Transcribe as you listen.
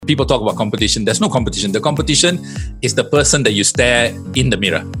people talk about competition, there's no competition. The competition is the person that you stare in the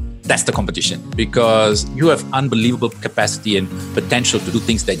mirror. That's the competition, because you have unbelievable capacity and potential to do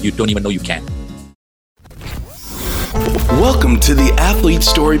things that you don't even know you can. Welcome to the Athlete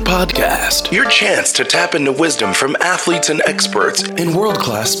Story Podcast, your chance to tap into wisdom from athletes and experts in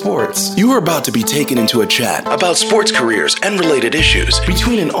world-class sports. You are about to be taken into a chat about sports careers and related issues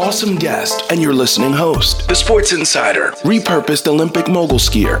between an awesome guest and your listening host, the sports insider, repurposed Olympic mogul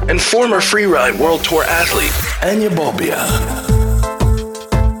skier, and former freeride world tour athlete, Anya Balbia.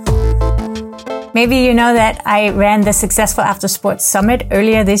 Maybe you know that I ran the Successful After Sports Summit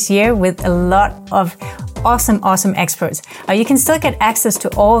earlier this year with a lot of awesome experts. You can still get access to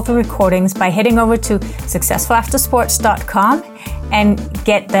all the recordings by heading over to successfulaftersports.com and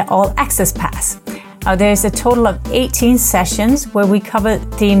get the all access pass. There's a total of 18 sessions where we cover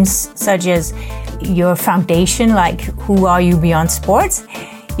themes such as your foundation, like who are you beyond sports,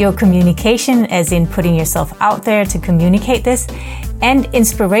 your communication, as in putting yourself out there to communicate this, and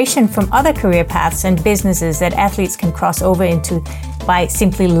inspiration from other career paths and businesses that athletes can cross over into by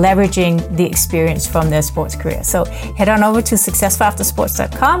simply leveraging the experience from their sports career. So head on over to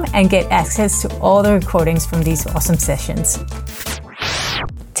successfulaftersports.com and get access to all the recordings from these awesome sessions.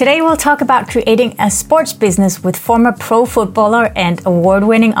 Today we'll talk about creating a sports business with former pro footballer and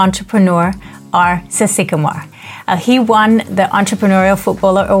award-winning entrepreneur R. Sasikumar. He won the Entrepreneurial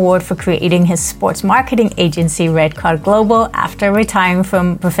Footballer Award for creating his sports marketing agency Red Card Global after retiring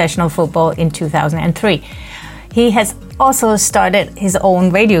from professional football in 2003. He has also started his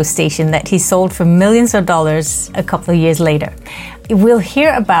own radio station that he sold for millions of dollars a couple of years later. We'll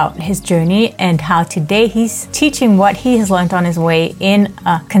hear about his journey and how today he's teaching what he has learned on his way in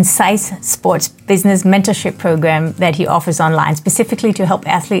a concise sports business mentorship program that he offers online, specifically to help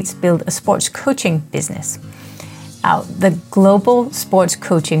athletes build a sports coaching business. The global sports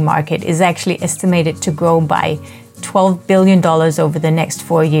coaching market is actually estimated to grow by $12 billion over the next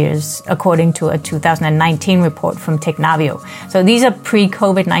 4 years, according to a 2019 report from Technavio. So these are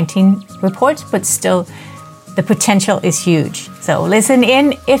pre-COVID-19 reports, but still the potential is huge. So listen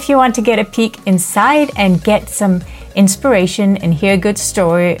in if you want to get a peek inside and get some inspiration and hear a good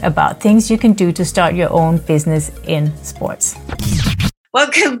story about things you can do to start your own business in sports.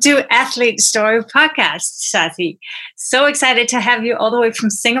 Welcome to Athlete Story Podcast, Sasi. So excited to have you all the way from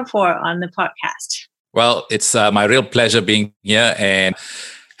Singapore on the podcast. Well, it's my real pleasure being here and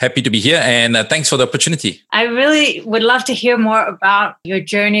happy to be here. And thanks for the opportunity. I really would love to hear more about your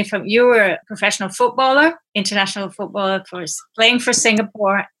journey from, you were a professional footballer, international footballer, playing for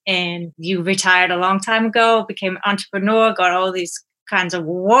Singapore, and you retired a long time ago, became an entrepreneur, got all these kinds of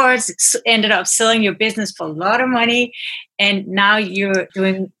awards, ended up selling your business for a lot of money. And now you're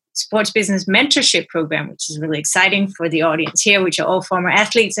doing sports business mentorship program, which is really exciting for the audience here, which are all former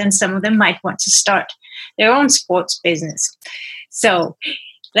athletes, and some of them might want to start their own sports business. So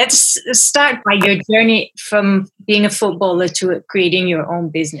let's start by your journey from being a footballer to creating your own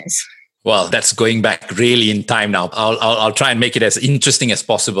business. Well, that's going back really in time now. I'll try and make it as interesting as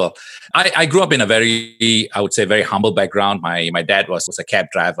possible. I grew up in a very humble background. My dad was a cab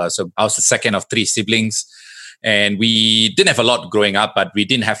driver. So I was the second of three siblings. And we didn't have a lot growing up, but we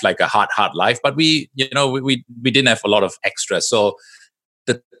didn't have like a hard life. But we didn't have a lot of extras. So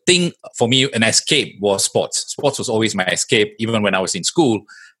the thing for me, an escape, was sports. Sports was always my escape, even when I was in school.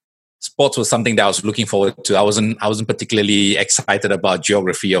 Sports was something that I was looking forward to. I wasn't particularly excited about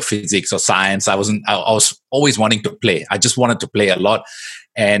geography or physics or science. I was always wanting to play. I just wanted to play a lot.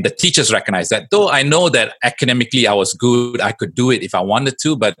 And the teachers recognized that. Though I know that academically I was good, I could do it if I wanted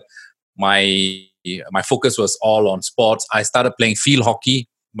to, but my focus was all on sports. I started playing field hockey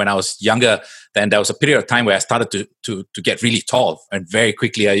when I was younger. Then there was a period of time where I started to get really tall, and very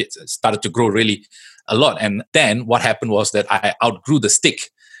quickly I started to grow really a lot. And then what happened was that I outgrew the stick.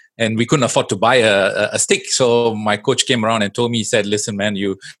 And we couldn't afford to buy a stick. So my coach came around and told me, he said, listen, man,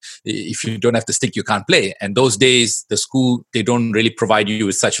 if you don't have the stick, you can't play. And those days, the school, they don't really provide you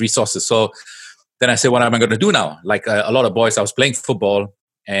with such resources. So then I said, what am I going to do now? Like a lot of boys, I was playing football,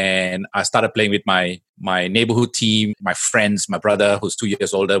 and I started playing with my neighborhood team, my friends, my brother, who's 2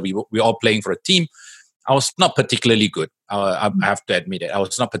 years older. We were all playing for a team. I was not particularly good. I have to admit it. I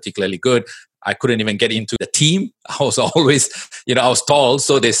was not particularly good. I couldn't even get into the team. I was always, I was tall.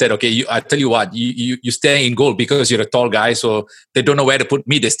 So they said, okay, I tell you what, you stay in goal because you're a tall guy. So they don't know where to put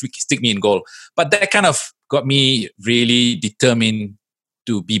me. They stick me in goal. But that kind of got me really determined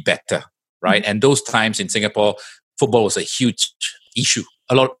to be better, right? And those times in Singapore, football was a huge issue.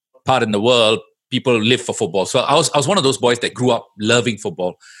 A lot part in the world, people live for football. So I was one of those boys that grew up loving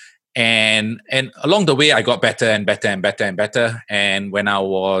football. And along the way, I got better and better and better and better. And when I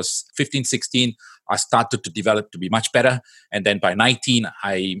was 15, 16, I started to develop to be much better. And then by 19,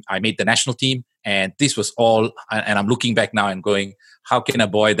 I made the national team. And this was all, and I'm looking back now and going, how can a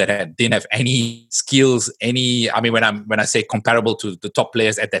boy that didn't have any skills, when I say comparable to the top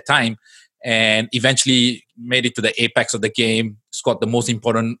players at that time, and eventually made it to the apex of the game, scored the most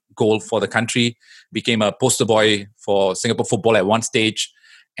important goal for the country, became a poster boy for Singapore football at one stage.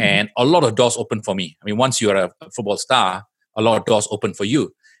 And a lot of doors opened for me. I mean, once you're a football star, a lot of doors open for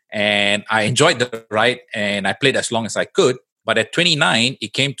you. And I enjoyed the ride and I played as long as I could. But at 29,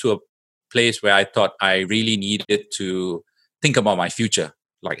 it came to a place where I thought I really needed to think about my future,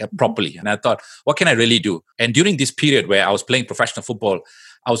 properly. And I thought, what can I really do? And during this period where I was playing professional football,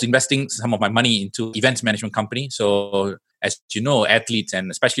 I was investing some of my money into events management company. So as you know, athletes and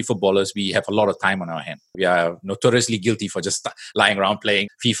especially footballers, we have a lot of time on our hand. We are notoriously guilty for just lying around playing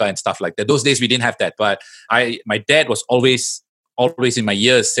FIFA and stuff like that. Those days we didn't have that. But my dad was always in my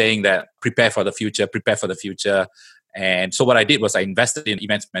ears saying that prepare for the future. And so what I did was I invested in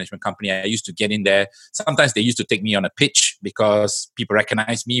events management company. I used to get in there. Sometimes they used to take me on a pitch because people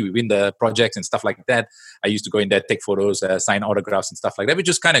recognize me. We win the projects and stuff like that. I used to go in there, take photos, sign autographs and stuff like that, which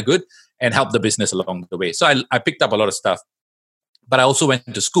was kind of good and help the business along the way. So I picked up a lot of stuff. But I also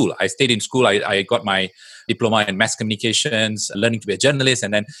went to school. I stayed in school. I got my diploma in mass communications, learning to be a journalist.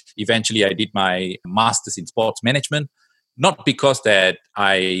 And then eventually I did my master's in sports management. Not because that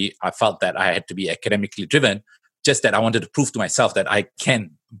I felt that I had to be academically driven, just that I wanted to prove to myself that I can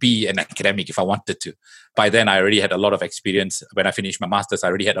be an academic if I wanted to. By then, I already had a lot of experience. When I finished my master's, I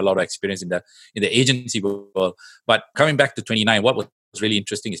already had a lot of experience in the agency world. But coming back to 29, what was really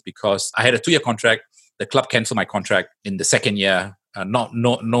interesting is because I had a 2-year contract. The club canceled my contract in the second year.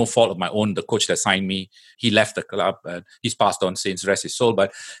 No fault of my own. The coach that signed me, he left the club. He's passed on since, rest his soul.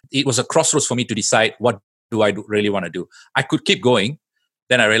 But it was a crossroads for me to decide, what do I really want to do? I could keep going.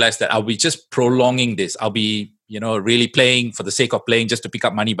 Then I realized that I'll be just prolonging this. I'll be, really playing for the sake of playing just to pick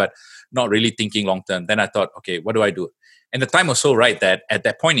up money, but not really thinking long term. Then I thought, okay, what do I do? And the time was so right that at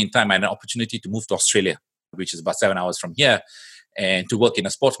that point in time, I had an opportunity to move to Australia, which is about 7 hours from here, and to work in a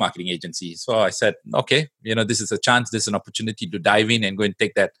sports marketing agency. So I said, okay, this is a chance, this is an opportunity to dive in and go and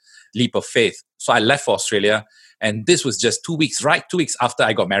take that leap of faith. So I left for Australia. And this was just 2 weeks after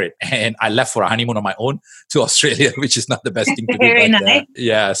I got married. And I left for a honeymoon on my own to Australia, which is not the best thing to do. Very nice.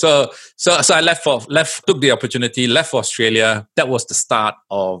 Yeah. So I took the opportunity, left for Australia. That was the start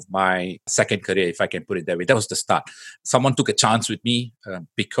of my second career, if I can put it that way. That was the start. Someone took a chance with me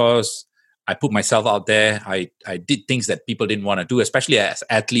because I put myself out there. I did things that people didn't want to do, especially as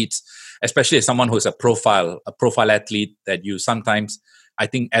athletes, especially as someone who's a profile athlete that you sometimes... I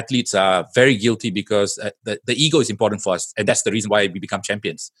think athletes are very guilty because the ego is important for us. And that's the reason why we become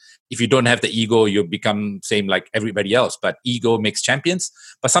champions. If you don't have the ego, you become same like everybody else. But ego makes champions.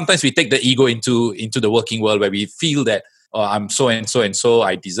 But sometimes we take the ego into the working world where we feel that, oh, I'm so and so and so,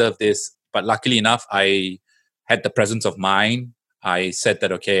 I deserve this. But luckily enough, I had the presence of mind. I said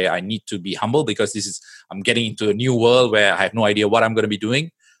that, okay, I need to be humble because I'm getting into a new world where I have no idea what I'm going to be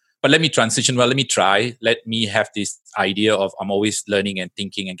doing. But let me transition well, let me try. Let me have this idea of I'm always learning and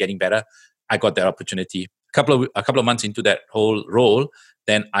thinking and getting better. I got that opportunity. A couple of months into that whole role,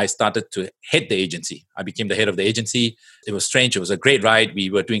 then I started to head the agency. I became the head of the agency. It was strange. It was a great ride. We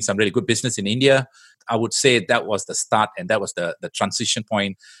were doing some really good business in India. I would say that was the start and that was the transition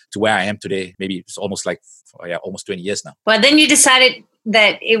point to where I am today. Maybe it's almost almost 20 years now. Well, then you decided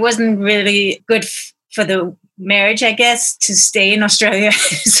that it wasn't really good for the marriage, I guess, to stay in Australia.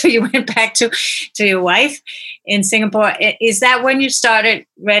 So you went back to your wife in Singapore. Is that when you started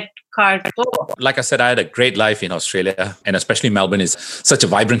Red Card Football? Like I said, I had a great life in Australia, and especially Melbourne is such a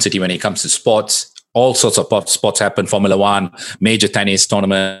vibrant city when it comes to sports. All sorts of sports happen, Formula One, major tennis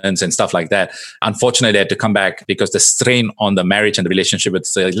tournaments and stuff like that. Unfortunately, I had to come back because the strain on the marriage and the relationship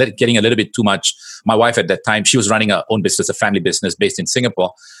was getting a little bit too much. My wife at that time, she was running her own business, a family business based in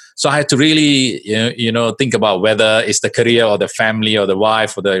Singapore. So I had to really, think about whether it's the career or the family or the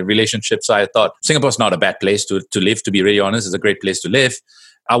wife or the relationship. So I thought Singapore's not a bad place to live, to be really honest. It's a great place to live.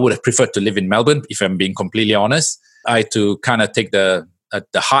 I would have preferred to live in Melbourne, if I'm being completely honest. I had to kind of take the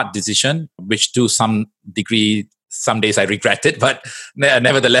hard decision, which to some degree, some days I regret it. But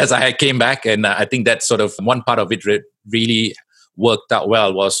nevertheless, I came back. And I think that sort of one part of it really worked out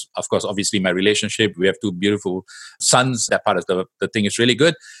well was, of course, obviously my relationship. We have 2 beautiful sons. That part of the thing is really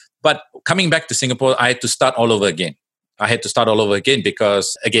good. But coming back to Singapore, I had to start all over again.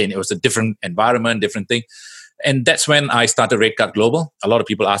 Because, again, it was a different environment, different thing. And that's when I started Red Card Global. A lot of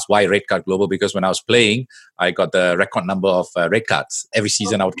people ask why Red Card Global, because when I was playing, I got the record number of red cards. Every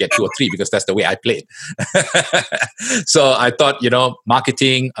season I would get 2 or 3 because that's the way I played. So I thought,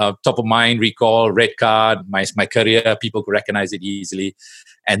 marketing, top of mind, recall, red card, my career, people could recognize it easily.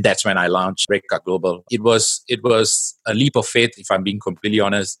 And that's when I launched Red Card Global. It was a leap of faith, if I'm being completely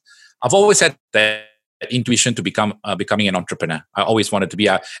honest. I've always had that intuition to becoming an entrepreneur. I always wanted to be.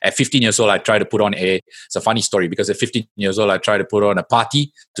 At 15 years old, I tried to put on it's a funny story, because at 15 years old, I tried to put on a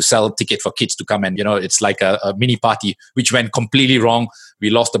party to sell a ticket for kids to come, and it's like a mini party, which went completely wrong. We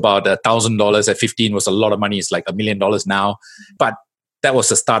lost about $1,000 at 15. Was a lot of money. It's like $1 million now. But that was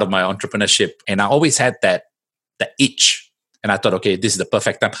the start of my entrepreneurship, and I always had the itch. And I thought, okay, this is the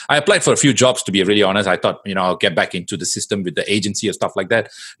perfect time. I applied for a few jobs, to be really honest. I thought, I'll get back into the system with the agency or stuff like that.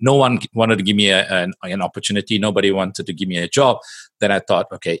 No one wanted to give me an opportunity. Nobody wanted to give me a job. Then I thought,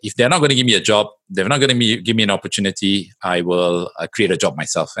 okay, if they're not going to give me a job, they're not going to give me an opportunity, I will create a job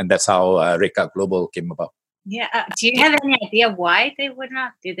myself. And that's how Red Card Global came about. Yeah. Do you have any idea why they would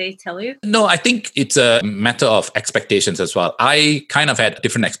not? Did they tell you? No, I think it's a matter of expectations as well. I kind of had a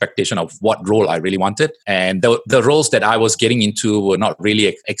different expectation of what role I really wanted. And the roles that I was getting into were not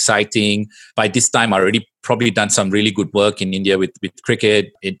really exciting. By this time, I already probably done some really good work in India with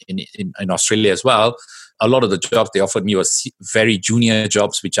cricket, in Australia as well. A lot of the jobs they offered me was very junior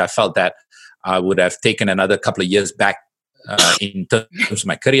jobs, which I felt that I would have taken another couple of years back in terms of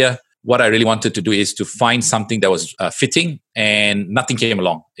my career. What I really wanted to do is to find something that was fitting, and nothing came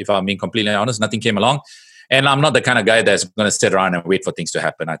along. If I'm being completely honest, nothing came along. And I'm not the kind of guy that's going to sit around and wait for things to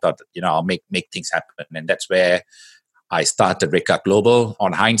happen. I thought, I'll make things happen. And that's where I started Red Card Global.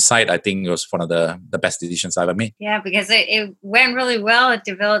 On hindsight, I think it was one of the best decisions I ever made. Yeah, because it went really well. It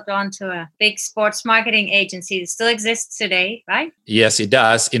developed onto a big sports marketing agency. It still exists today, right? Yes, it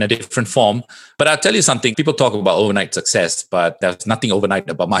does, in a different form. But I'll tell you something. People talk about overnight success, but there's nothing overnight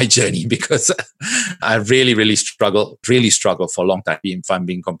about my journey, because I really struggled for a long time. If I'm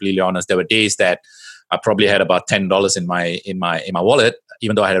being completely honest, there were days that I probably had about $10 in my wallet,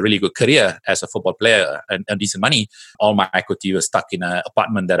 even though I had a really good career as a football player and decent money. All my equity was stuck in an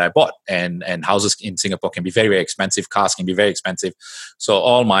apartment that I bought, and houses in Singapore can be very, very expensive. Cars can be very expensive. So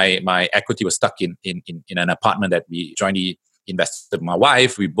all my equity was stuck in an apartment that we jointly invested with my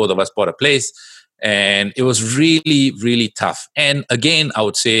wife. We both of us bought a place, and it was really, really tough. And again, I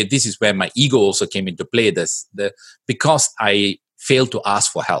would say this is where my ego also came into play. Because I failed to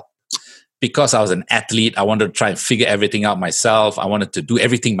ask for help. Because I was an athlete, I wanted to try and figure everything out myself. I wanted to do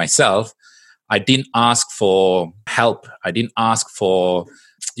everything myself. I didn't ask for help. I didn't ask for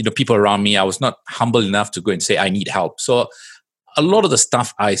people around me. I was not humble enough to go and say, I need help. So a lot of the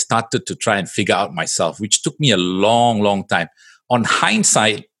stuff I started to try and figure out myself, which took me a long, long time. On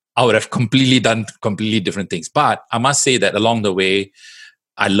hindsight, I would have done completely different things. But I must say that along the way,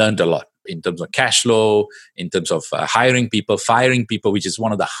 I learned a lot. In terms of cash flow, in terms of hiring people, firing people, which is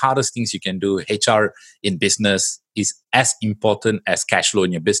one of the hardest things you can do. HR in business is as important as cash flow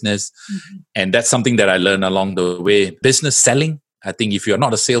in your business. Mm-hmm. And that's something that I learned along the way. Business selling, I think if you're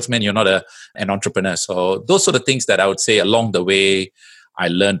not a salesman, you're not an entrepreneur. So those are the things that I would say along the way, I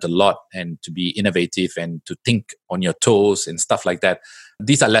learned a lot, and to be innovative and to think on your toes and stuff like that.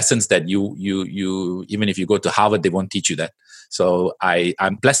 These are lessons that you even if you go to Harvard, they won't teach you that. So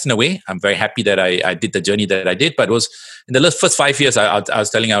I'm blessed in a way. I'm very happy that I did the journey that I did. But it was in the first 5 years, I was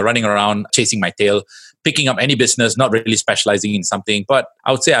telling you, I was running around, chasing my tail, picking up any business, not really specializing in something. But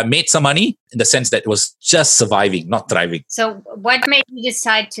I would say I made some money in the sense that it was just surviving, not thriving. So what made you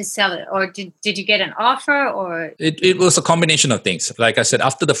decide to sell it? Or did you get an offer? Or It was a combination of things. Like I said,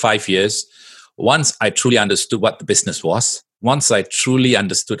 after the 5 years, once I truly understood what the business was, once I truly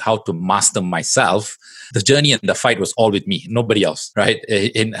understood how to master myself, the journey and the fight was all with me, nobody else, right?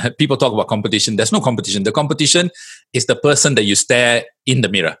 People talk about competition. There's no competition. The competition is the person that you stare in the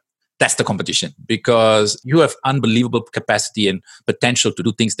mirror. That's the competition, because you have unbelievable capacity and potential to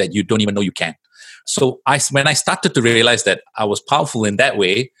do things that you don't even know you can. So when I started to realize that I was powerful in that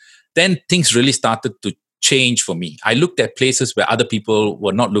way, then things really started to change for me. I looked at places where other people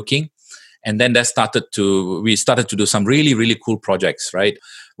were not looking. And then we started to do some really, really cool projects, right?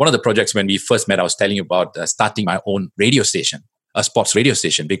 One of the projects when we first met, I was telling you about starting my own radio station, a sports radio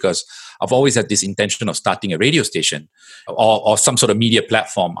station, because I've always had this intention of starting a radio station or some sort of media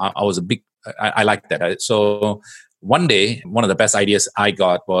platform. I like that. So one day, one of the best ideas I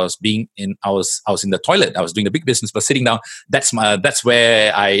got was I was in the toilet. I was doing the big business, but sitting down, that's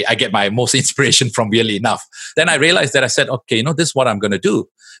where I get my most inspiration from, really enough. Then I realized that I said, okay, this is what I'm going to do.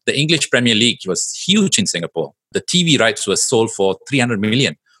 The English Premier League was huge in Singapore. The TV rights were sold for 300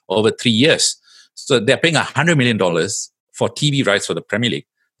 million over 3 years. So they're paying $100 million for TV rights for the Premier League.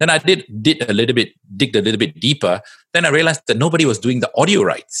 Then I digged a little bit deeper. Then I realized that nobody was doing the audio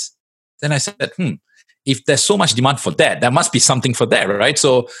rights. Then I said, if there's so much demand for that, there must be something for that, right?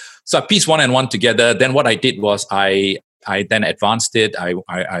 So I pieced one and one together. Then what I did was I then advanced it. I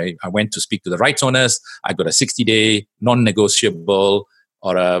went to speak to the rights owners. I got a 60-day non-negotiable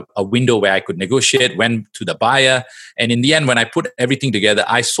or a window where I could negotiate, went to the buyer. And in the end, when I put everything together,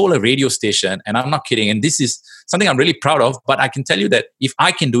 I sold a radio station. And I'm not kidding. And this is something I'm really proud of. But I can tell you that if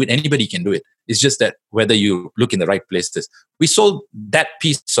I can do it, anybody can do it. It's just that whether you look in the right places. We sold that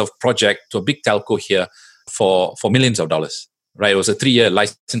piece of project to a big telco here for millions of dollars, right? It was a 3-year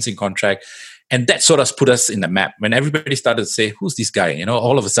licensing contract. And that sort of put us in the map. When everybody started to say, who's this guy?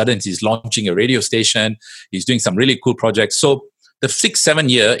 All of a sudden he's launching a radio station. He's doing some really cool projects. So the 6-7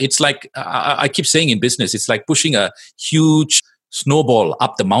 year, it's like, I keep saying in business, it's like pushing a huge snowball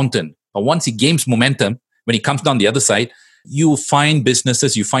up the mountain. But once he gains momentum, when he comes down the other side, you find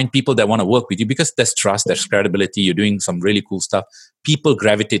businesses, you find people that want to work with you because there's trust, there's credibility, you're doing some really cool stuff. People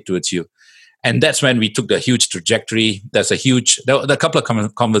gravitate towards you. And that's when we took the huge trajectory. There were a couple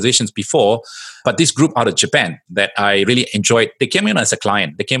of conversations before, but this group out of Japan that I really enjoyed, they came in as a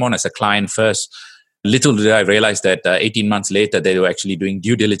client. They came on as a client first. Little did I realize that 18 months later, they were actually doing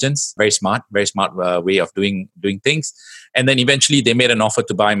due diligence. Very smart way of doing things. And then eventually they made an offer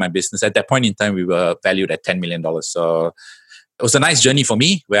to buy my business. At that point in time, we were valued at $10 million. So it was a nice journey for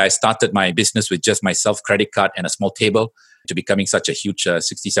me where I started my business with just myself, credit card, and a small table to becoming such a huge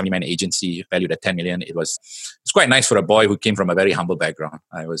 60-70-man agency valued at $10 million. It's quite nice for a boy who came from a very humble background.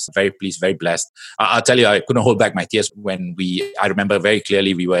 I was very pleased, very blessed. I'll tell you, I couldn't hold back my tears when I remember very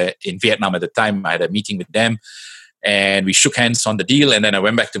clearly, we were in Vietnam at the time. I had a meeting with them and we shook hands on the deal. And then I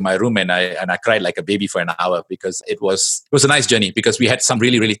went back to my room and I cried like a baby for an hour because it was a nice journey because we had some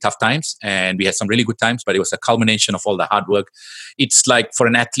really, really tough times and we had some really good times, but it was a culmination of all the hard work. It's like for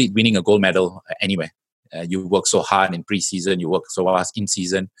an athlete winning a gold medal anywhere. You work so hard in preseason, you work so hard in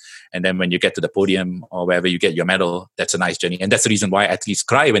season. And then when you get to the podium or wherever you get your medal, that's a nice journey. And that's the reason why athletes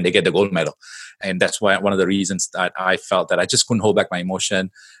cry when they get the gold medal. And that's why one of the reasons that I felt that I just couldn't hold back my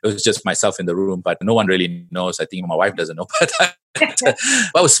emotion. It was just myself in the room, but no one really knows. I think my wife doesn't know, but it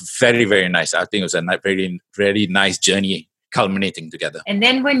was very, very nice. I think it was a very, very nice journey culminating together. And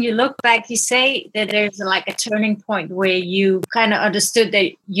then when you look back, you say that there's like a turning point where you kind of understood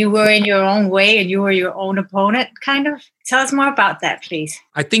that you were in your own way and you were your own opponent, kind of. Tell us more about that, please.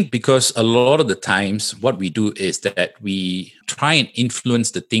 I think because a lot of the times what we do is that we try and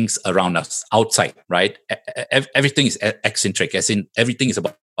influence the things around us outside, right? Everything is eccentric, as in everything is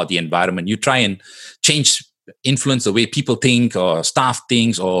about the environment. You try and influence the way people think or staff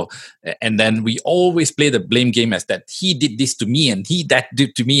thinks, and then we always play the blame game as that he did this to me and he that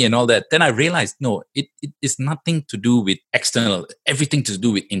did to me and all that. Then I realized, no, it is nothing to do with external, everything to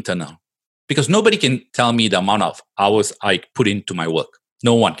do with internal. Because nobody can tell me the amount of hours I put into my work.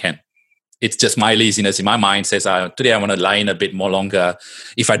 No one can. It's just my laziness in my mind says, today I want to lie in a bit more longer.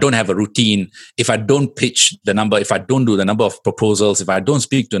 If I don't have a routine, if I don't pitch the number, if I don't do the number of proposals, if I don't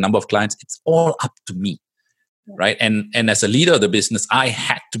speak to a number of clients, it's all up to me. Right. And as a leader of the business, I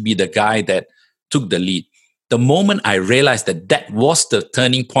had to be the guy that took the lead. The moment I realized that was the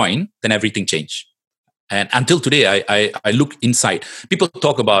turning point, then everything changed. And until today, I look inside. People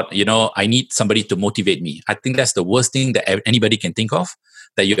talk about, I need somebody to motivate me. I think that's the worst thing that anybody can think of,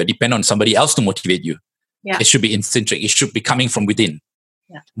 that you depend on somebody else to motivate you. Yeah. It should be intrinsic. It should be coming from within.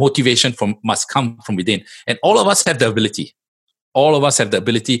 Yeah. Motivation must come from within. And all of us have the ability. All of us have the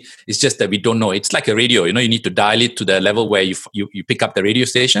ability. It's just that we don't know. It's like a radio. You need to dial it to the level where you pick up the radio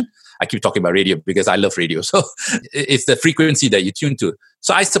station. I keep talking about radio because I love radio. So it's the frequency that you tune to.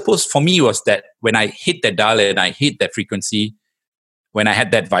 So I suppose for me was that when I hit that dial and I hit that frequency, when I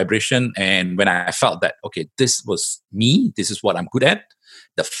had that vibration and when I felt that, okay, this was me, this is what I'm good at.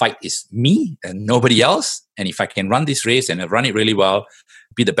 The fight is me and nobody else. And if I can run this race and run it really well,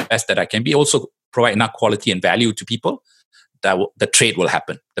 be the best that I can be, also provide enough quality and value to people, that the trade will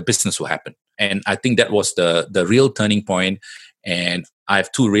happen, the business will happen. And I think that was the real turning point. And I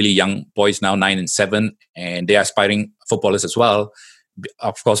have two really young boys now, 9 and 7, and they're aspiring footballers as well.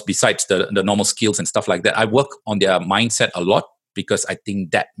 Of course, besides the normal skills and stuff like that, I work on their mindset a lot because I think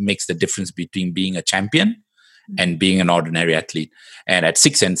that makes the difference between being a champion and being an ordinary athlete. And at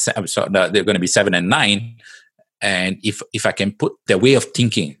 6 and 7, so they're going to be 7 and 9. And if I can put their way of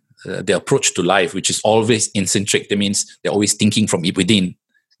thinking, the approach to life, which is always eccentric, that means they're always thinking from within,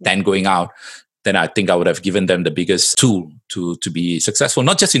 then going out. then I think I would have given them the biggest tool to be successful,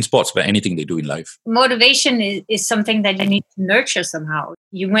 not just in sports, but anything they do in life. Motivation is something that you need to nurture somehow.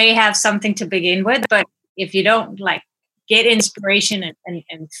 You may have something to begin with, but if you don't get inspiration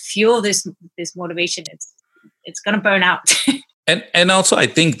and fuel this motivation, it's going to burn out. And also, I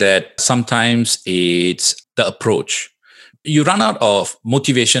think that sometimes it's the approach. You run out of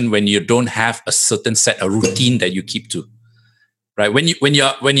motivation when you don't have a certain set of routine that you keep to, right? When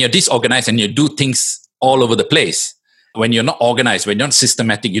you're disorganized and you do things all over the place, when you're not organized, when you're not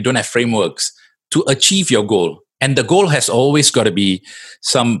systematic, you don't have frameworks to achieve your goal. And the goal has always got to be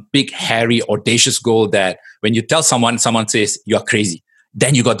some big, hairy, audacious goal that when you tell someone says you're crazy,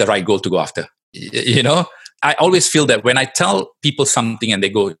 then you got the right goal to go after. You know, I always feel that when I tell people something and they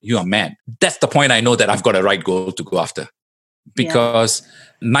go, you are mad, that's the point I know that I've got a right goal to go after. Because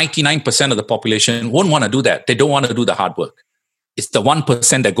 99% of the population won't want to do that. They don't want to do the hard work. It's the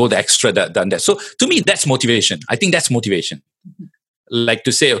 1% that go the extra that done that. So to me, that's motivation. I think that's motivation. Mm-hmm. Like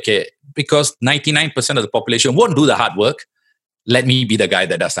to say, okay, because 99% of the population won't do the hard work, let me be the guy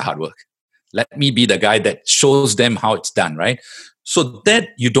that does the hard work. Let me be the guy that shows them how it's done, right? So that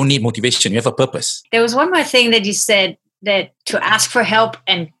you don't need motivation. You have a purpose. There was one more thing that you said, that to ask for help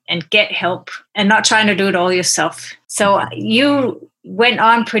and get help and not trying to do it all yourself. So you went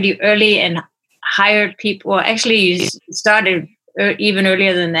on pretty early and hired people. Well, actually, you started even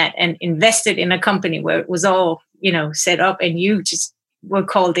earlier than that and invested in a company where it was all, set up, and you just were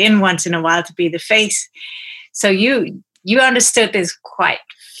called in once in a while to be the face. So you understood this quite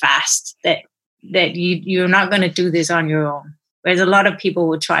fast that you're not going to do this on your own. Whereas a lot of people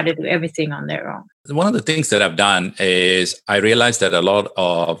would try to do everything on their own. One of the things that I've done is I realized that a lot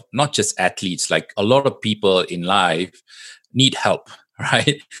of, not just athletes, like a lot of people in life need help,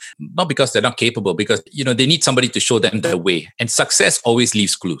 right? Not because they're not capable, because, they need somebody to show them the way. And success always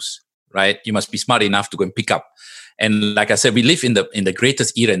leaves clues, right? You must be smart enough to go and pick up. And like I said, we live in the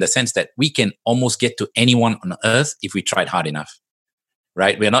greatest era in the sense that we can almost get to anyone on earth if we tried hard enough.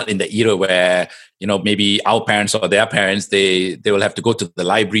 Right? We're not in the era where, maybe our parents or their parents, they will have to go to the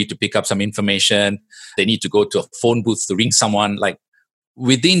library to pick up some information. They need to go to a phone booth to ring someone. Like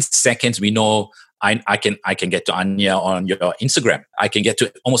within seconds, we know I can get to Anya on your Instagram. I can get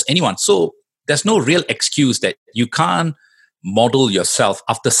to almost anyone. So there's no real excuse that you can't model yourself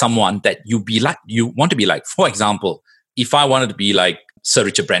after someone that you want to be like. For example, if I wanted to be like Sir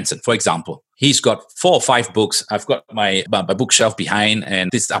Richard Branson, for example, he's got 4 or 5 books. I've got my bookshelf behind, and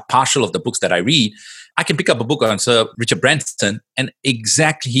this is a partial of the books that I read. I can pick up a book on Sir Richard Branson, and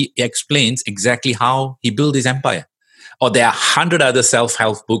he explains exactly how he built his empire. Or there are 100 other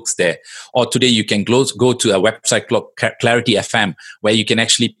self-help books there. Or today you can go to a website called Clarity FM, where you can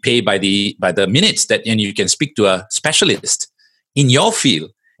actually pay by the minutes and you can speak to a specialist in your field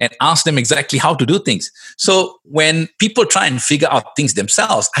and ask them exactly how to do things. So when people try and figure out things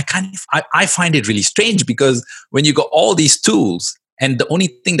themselves, I find it really strange, because when you got all these tools and the only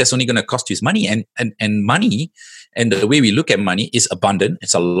thing that's only going to cost you is money, and money, and the way we look at money is abundant,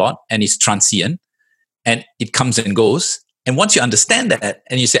 it's a lot, and it's transient, and it comes and goes. And once you understand that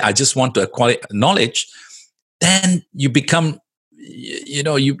and you say, I just want to acquire knowledge, then you become,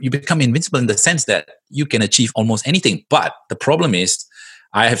 you become invincible in the sense that you can achieve almost anything. But the problem is,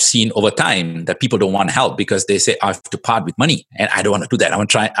 I have seen over time that people don't want help because they say, I have to part with money and I don't want to do that. I want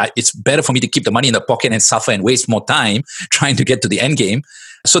to try. It's better for me to keep the money in the pocket and suffer and waste more time trying to get to the end game.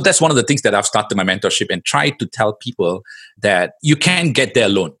 So that's one of the things that I've started my mentorship and tried to tell people that you can get there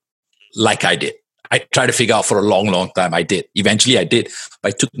alone, like I did. I tried to figure out for a long, long time. I did. Eventually I did,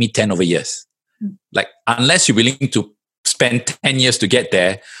 but it took me 10 over years. Like, unless you're willing to spend 10 years to get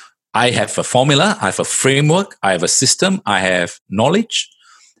there, I have a formula, I have a framework, I have a system, I have knowledge,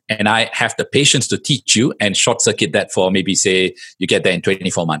 and I have the patience to teach you and short circuit that for maybe, say, you get there in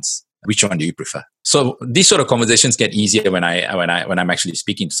 24 months. Which one do you prefer? So these sort of conversations get easier when I'm actually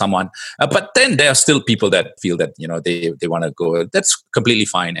speaking to someone. But then there are still people that feel that they want to go. That's completely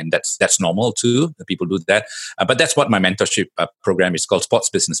fine, and that's normal too. People do that. But that's what my mentorship program is called, Sports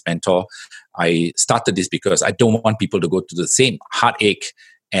Business Mentor. I started this because I don't want people to go to the same heartache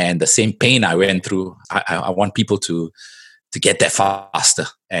and the same pain I went through. I want people to get there faster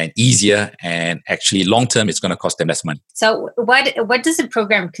and easier, and actually long term it's going to cost them less money. So what does the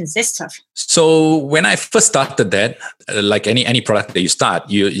program consist of? So when I first started that, like any product that you start,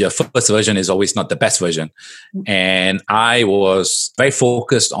 your first version is always not the best version. And I was very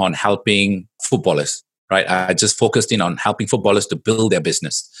focused on helping footballers, right? I just focused in on helping footballers to build their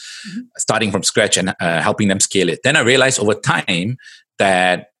business, starting from scratch and helping them scale it. Then I realized over time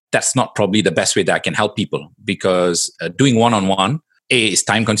that that's not probably the best way that I can help people, because doing one-on-one, A, is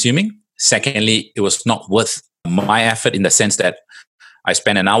time consuming. Secondly, it was not worth my effort in the sense that I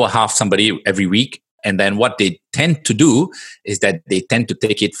spend an hour and a half somebody every week. And then what they tend to do is that they tend to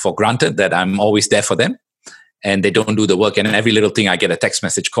take it for granted that I'm always there for them. And they don't do the work. And then every little thing, I get a text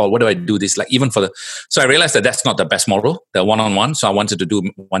message call. What do I do this? Like even for so I realized that that's not the best model, the one-on-one. So I wanted to do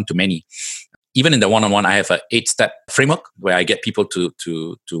one-to-many. Even in the one-on-one, I have an 8-step framework where I get people to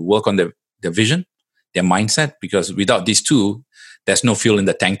work on their vision, their mindset, because without these two, there's no fuel in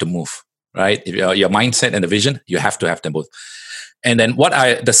the tank to move, right? If your mindset and the vision, you have to have them both. And then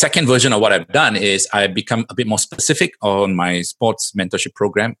the second version of what I've done is I've become a bit more specific on my sports mentorship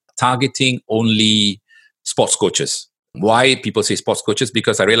program, targeting only sports coaches. Why people say sports coaches?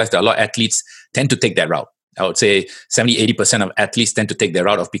 Because I realized that a lot of athletes tend to take that route. I would say 70-80% of athletes tend to take the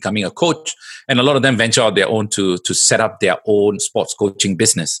route of becoming a coach. And a lot of them venture out their own to set up their own sports coaching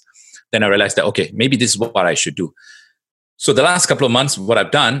business. Then I realized that, okay, maybe this is what I should do. So the last couple of months, what I've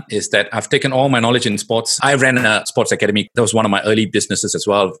done is that I've taken all my knowledge in sports. I ran a sports academy. That was one of my early businesses as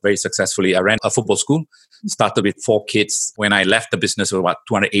well, very successfully. I ran a football school, started with 4 kids. When I left the business, there were about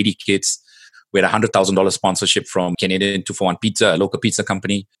 280 kids. We had $100,000 sponsorship from Canadian 2-for-1 Pizza, a local pizza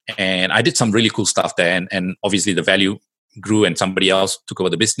company. And I did some really cool stuff there. And obviously the value grew and somebody else took over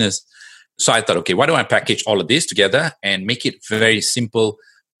the business. So I thought, okay, why don't I package all of this together and make it very simple,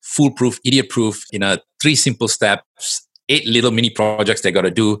 foolproof, idiot-proof, 3 simple steps, 8 little mini projects they got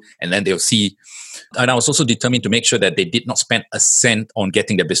to do, and then they'll see. And I was also determined to make sure that they did not spend a cent on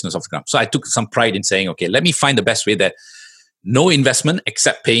getting their business off the ground. So I took some pride in saying, okay, let me find the best way that no investment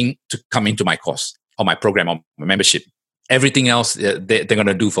except paying to come into my course or my program or my membership. Everything else they're going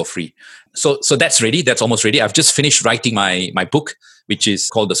to do for free. So that's ready. That's almost ready. I've just finished writing my book, which is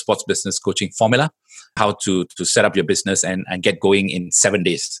called the Sports Business Coaching Formula, how to set up your business and get going in 7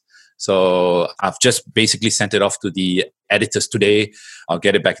 days. So I've just basically sent it off to the editors today. I'll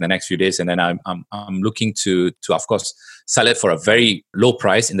get it back in the next few days. And then I'm looking to of course, sell it for a very low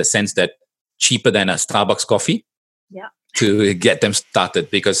price in the sense that cheaper than a Starbucks coffee. Yeah. To get them started,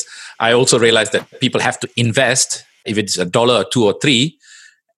 because I also realized that people have to invest. If it's $1 or $2 or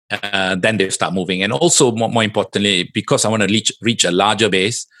 $3, then they start moving. And also, more importantly, because I want to reach a larger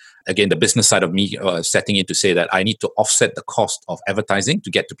base, again, the business side of me setting in to say that I need to offset the cost of advertising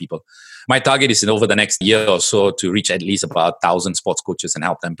to get to people. My target is in over the next year or so to reach at least about 1,000 sports coaches and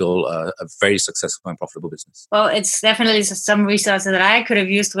help them build a very successful and profitable business. Well, it's definitely some resources that I could have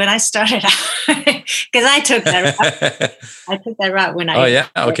used when I started out, because I took that route. I took that route when I... Oh, yeah?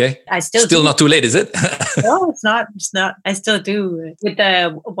 Okay. I still not too late, is it? No, it's not. It's not. I still do. With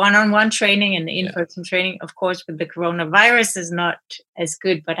the one-on-one training and the in-person training, of course, with the coronavirus is not as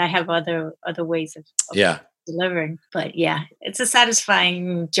good, but I have other ways of delivering. But yeah, it's a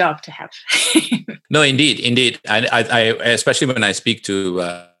satisfying job to have. No, indeed. I especially when I speak to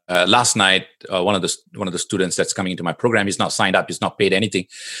last night, one of the students that's coming into my program, he's not signed up, he's not paid anything,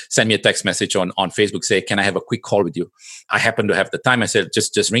 sent me a text message on Facebook, say, can I have a quick call with you? I happen to have the time. I said,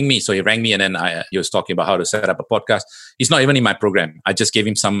 just ring me. So he rang me, and then he was talking about how to set up a podcast. He's not even in my program. I just gave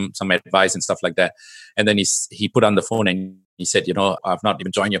him some advice and stuff like that. And then he put on the phone and he said, I've not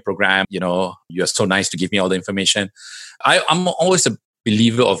even joined your program. You're so nice to give me all the information. I'm always a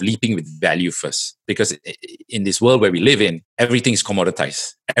believer of leaping with value first, because in this world where we live in, everything is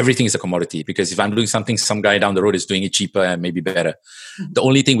commoditized. Everything is a commodity, because if I'm doing something, some guy down the road is doing it cheaper and maybe better. Mm-hmm. The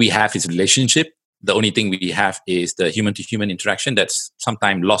only thing we have is relationship. The only thing we have is the human-to-human interaction that's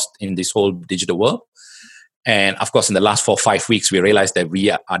sometimes lost in this whole digital world. And of course, in the last 4 or 5 weeks, we realized that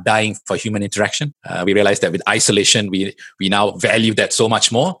we are dying for human interaction. We realized that with isolation, we now value that so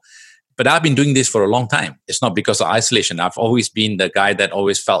much more. But I've been doing this for a long time. It's not because of isolation. I've always been the guy that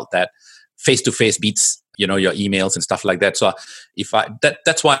always felt that face-to-face beats, your emails and stuff like that. So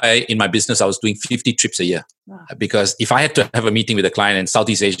that's why in my business, I was doing 50 trips a year. Wow. Because if I had to have a meeting with a client, in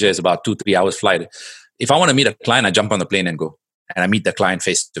Southeast Asia is about 2-3 hours flight. If I want to meet a client, I jump on the plane and go. And I meet the client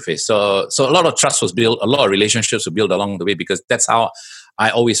face-to-face. So a lot of trust was built, a lot of relationships were built along the way, because that's how I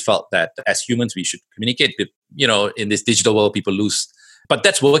always felt that as humans, we should communicate. In this digital world, people lose. But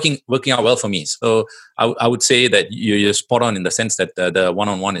that's working out well for me. So I would say that you're spot on in the sense that the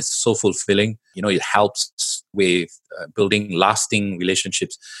one-on-one is so fulfilling. It helps with building lasting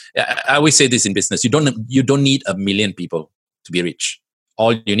relationships. I always say this in business: you don't need 1 million people to be rich.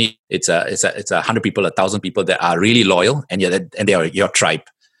 All you need it's 100 people, 1,000 people that are really loyal, and they are your tribe.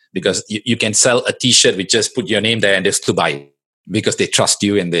 Because you can sell a T-shirt with just put your name there and they still buy it because they trust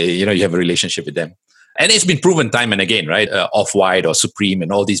you and you have a relationship with them. And it's been proven time and again, right? Off-White or Supreme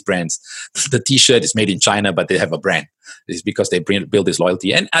and all these brands. The T-shirt is made in China, but they have a brand. It's because they build this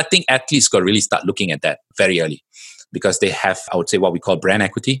loyalty. And I think athletes got to really start looking at that very early. because they have, I would say, what we call brand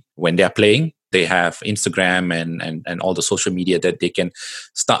equity. When they're playing, they have Instagram and all the social media that they can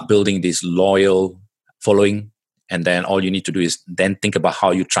start building this loyal following. And then all you need to do is then think about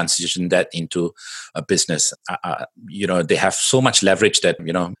how you transition that into a business. They have so much leverage that,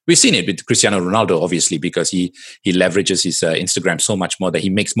 we've seen it with Cristiano Ronaldo, obviously, because he leverages his Instagram so much more that he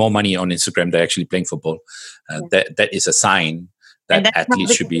makes more money on Instagram than actually playing football. That is a sign that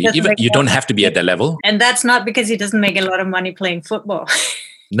athletes should be, even you don't have to be at that level. And that's not because he doesn't make a lot of money playing football.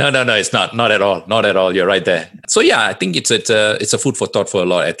 No, it's not at all. Not at all. You're right there. So yeah, I think it's a food for thought for a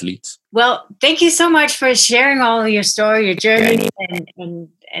lot of athletes. Well, thank you so much for sharing all your story, your journey, and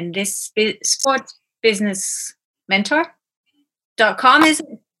this sports business mentor.com is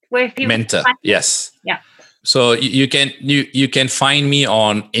where people mentor. Yes. Yeah. So you can find me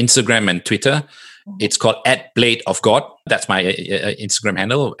on Instagram and Twitter. It's called @BladeOfGod. That's my Instagram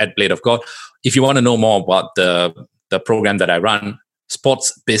handle, @BladeOfGod. If you want to know more about the program that I run,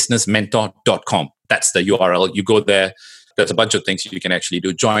 sportsbusinessmentor.com. That's the URL. You go there. There's a bunch of things you can actually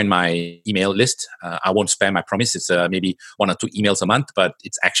do. Join my email list. I won't spam, I promise. It's maybe 1 or 2 emails a month, but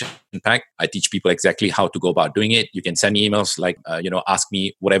it's action-packed. I teach people exactly how to go about doing it. You can send me emails like, ask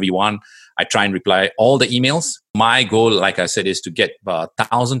me whatever you want. I try and reply all the emails. My goal, like I said, is to get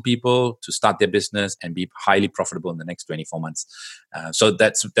 1,000 people to start their business and be highly profitable in the next 24 months. So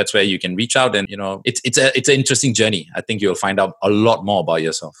that's where you can reach out, and it's an interesting journey. I think you'll find out a lot more about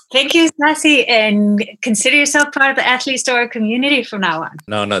yourself. Thank you, Sasi, and consider yourself part of the Athlete Story community from now on.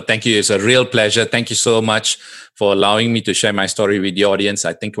 No, thank you. It's a real pleasure. Thank you so much for allowing me to share my story with the audience.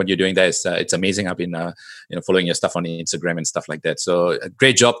 I think when you're doing that, it's amazing. I've been following your stuff on Instagram and stuff like that. So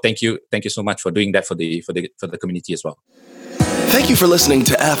great job. Thank you so much for doing that for the community as well. Thank you for listening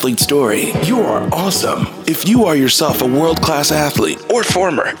to Athlete Story. You are awesome. If you are yourself a world-class athlete or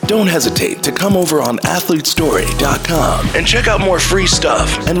former, don't hesitate to come over on athletestory.com and check out more free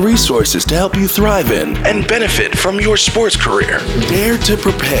stuff and resources to help you thrive in and benefit from your sports career. Dare to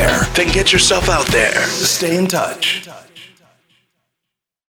prepare, then get yourself out there. Stay in touch.